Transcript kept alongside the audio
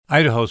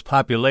Idaho's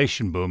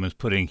population boom is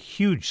putting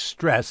huge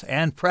stress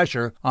and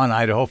pressure on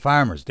Idaho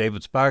farmers.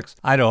 David Sparks,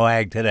 Idaho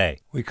Ag Today.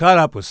 We caught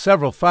up with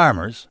several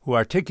farmers who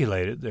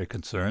articulated their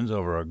concerns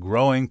over a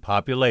growing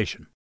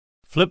population.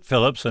 Flip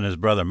Phillips and his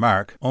brother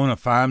Mark own a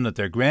farm that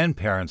their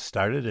grandparents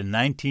started in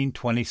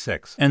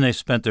 1926, and they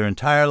spent their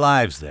entire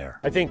lives there.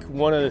 I think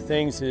one of the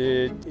things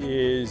that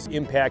is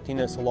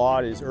impacting us a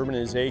lot is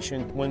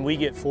urbanization. When we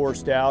get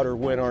forced out or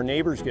when our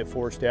neighbors get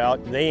forced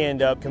out, they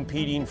end up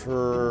competing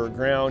for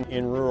ground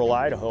in rural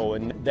Idaho,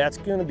 and that's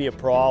going to be a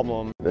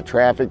problem. The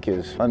traffic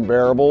is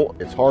unbearable.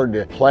 It's hard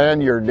to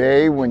plan your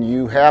day when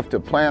you have to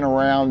plan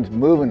around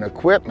moving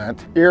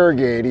equipment,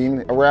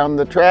 irrigating around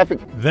the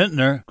traffic.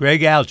 Vintner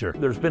Greg Alger.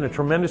 There's been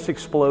a tremendous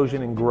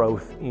explosion in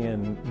growth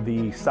in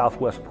the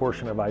southwest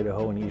portion of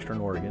Idaho and eastern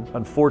Oregon.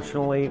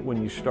 Unfortunately,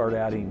 when you start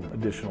adding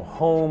additional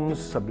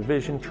homes,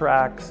 subdivision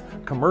tracts,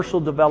 commercial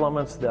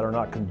developments that are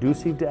not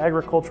conducive to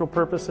agricultural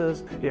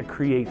purposes, it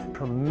creates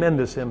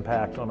tremendous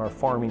impact on our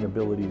farming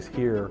abilities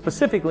here,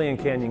 specifically in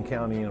Canyon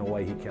County and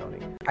Owyhee County.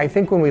 I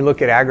think when we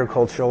look at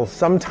agricultural,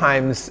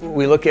 sometimes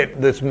we look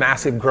at this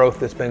massive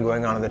growth that's been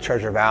going on in the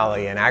Treasure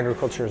Valley, and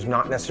agriculture has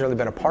not necessarily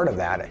been a part of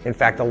that. In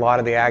fact, a lot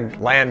of the ag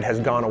land has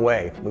gone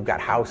away. We've got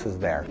houses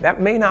there.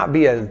 That may not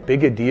be as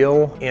big a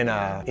deal in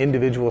an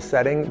individual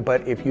setting,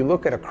 but if you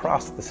look at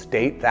across the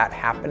state that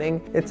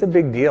happening, it's a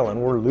big deal,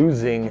 and we're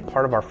losing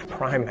part of our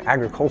prime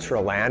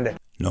agricultural land.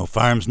 No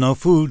farms, no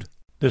food.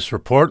 This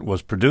report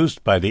was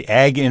produced by the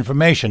Ag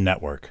Information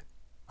Network.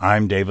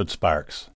 I'm David Sparks.